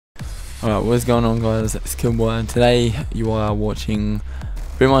Alright, what's going on, guys? It's Killboy, and today you are watching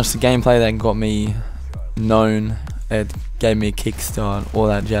pretty much the gameplay that got me known. It gave me a kickstart, all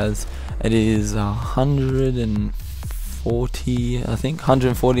that jazz. It is 140, I think,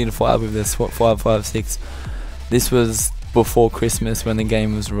 140 to 5 with the SWAT-566. This was before Christmas when the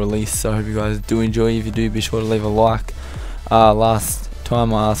game was released, so I hope you guys do enjoy. If you do, be sure to leave a like. Last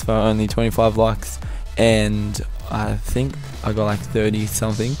time I asked for only 25 likes, and I think I got like 30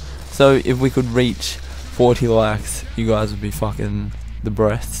 something. So if we could reach 40 likes, you guys would be fucking the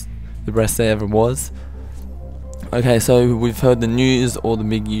best there ever was. Okay, so we've heard the news, all the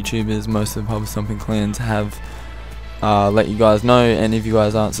big YouTubers, most of the pub stomping clans have let you guys know, and if you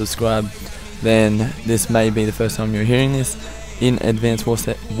guys aren't subscribed, then this may be the first time you're hearing this. In Advanced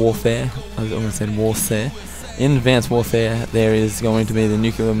Warfare, I almost said Warfare. In Advanced Warfare, there is going to be the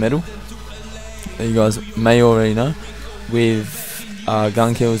nuclear medal that you guys may already know, with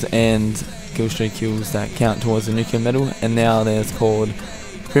gun kills and Killstreak kills that count towards the nuclear medal. And now there's called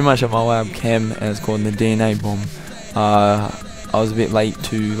pretty much a Moab K.E.M, and it's called the DNA bomb. I was a bit late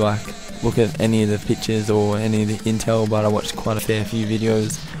to look at any of the pictures or any of the intel, but I watched quite a fair few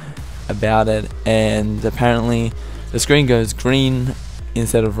videos about it, and apparently the screen goes green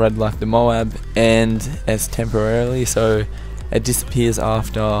instead of red like the Moab, and it's temporarily, so it disappears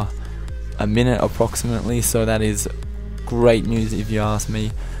after a minute approximately, so that is great news if you ask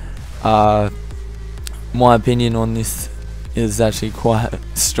me. My opinion on this is actually quite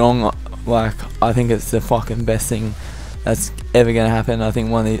strong. I think it's the fucking best thing that's ever gonna happen. I think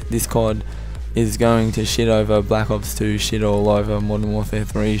this COD is going to shit over Black Ops 2, shit all over Modern Warfare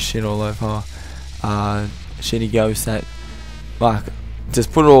 3, shit all over shitty Ghosts. That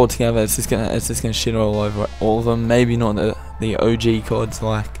just put it all together, it's just gonna shit all over all of them. Maybe not the OG CODs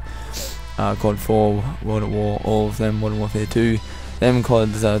like COD 4, World at War, all of them, Modern Warfare 2. Them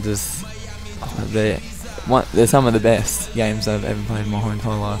CODs are just they're some of the best games I've ever played in my whole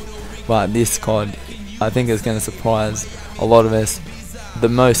entire life. But this COD, I think, is going to surprise a lot of us. The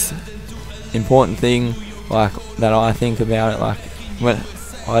most important thing that I think about it,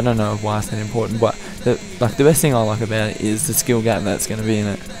 I don't know why I said important, but the best thing I like about it is the skill gap that's going to be in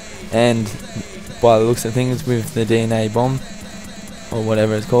it. And by the looks of things, with the DNA bomb or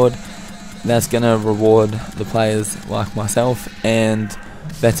whatever it's called, that's going to reward the players like myself and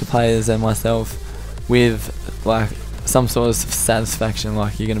better players than myself with some sort of satisfaction. You're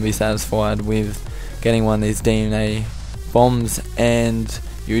going to be satisfied with getting one of these DNA bombs, and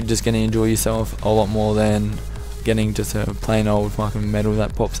you're just going to enjoy yourself a lot more than getting just a plain old fucking medal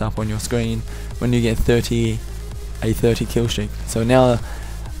that pops up on your screen when you get a 30 kill streak. So now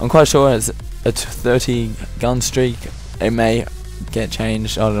I'm quite sure it's a 30 gun streak. It may get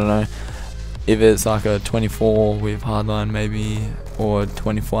changed, I don't know. If it's like a 24 with hardline maybe, or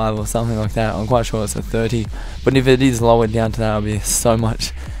 25 or something like that, I'm quite sure it's a 30. But if it is lowered down to that, I'll be so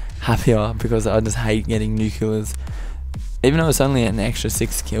much happier, because I just hate getting nuclears. Even though it's only an extra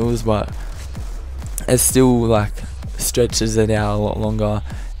 6 kills, but it still stretches it out a lot longer,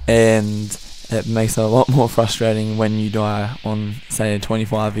 and it makes it a lot more frustrating when you die on, say, a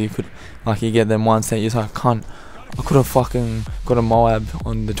 25. You get them once that you're like, cunt, I could have fucking got a Moab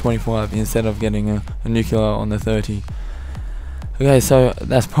on the 25 instead of getting a nuclear on the 30. Okay, so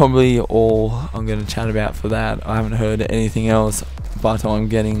that's probably all I'm going to chat about for that. I haven't heard anything else, but I'm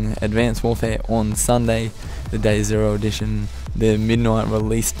getting Advanced Warfare on Sunday, the Day Zero edition, the midnight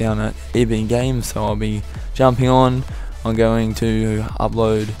release down at EB Games, so I'll be jumping on. I'm going to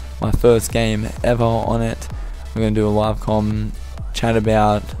upload my first game ever on it. I'm going to do a live com, chat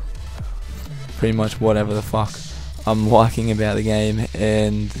about pretty much whatever the fuck I'm liking about the game,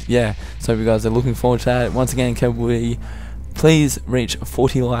 and yeah, so if you guys are looking forward to that. Once again, please reach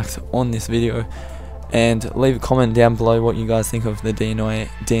 40 likes on this video, and leave a comment down below what you guys think of the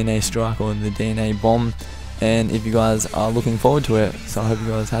DNA strike or the DNA bomb, and if you guys are looking forward to it. So I hope you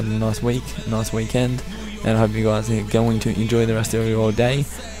guys had a nice week, nice weekend, and I hope you guys are going to enjoy the rest of your day.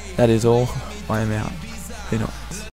 That is all. I am out. Good night.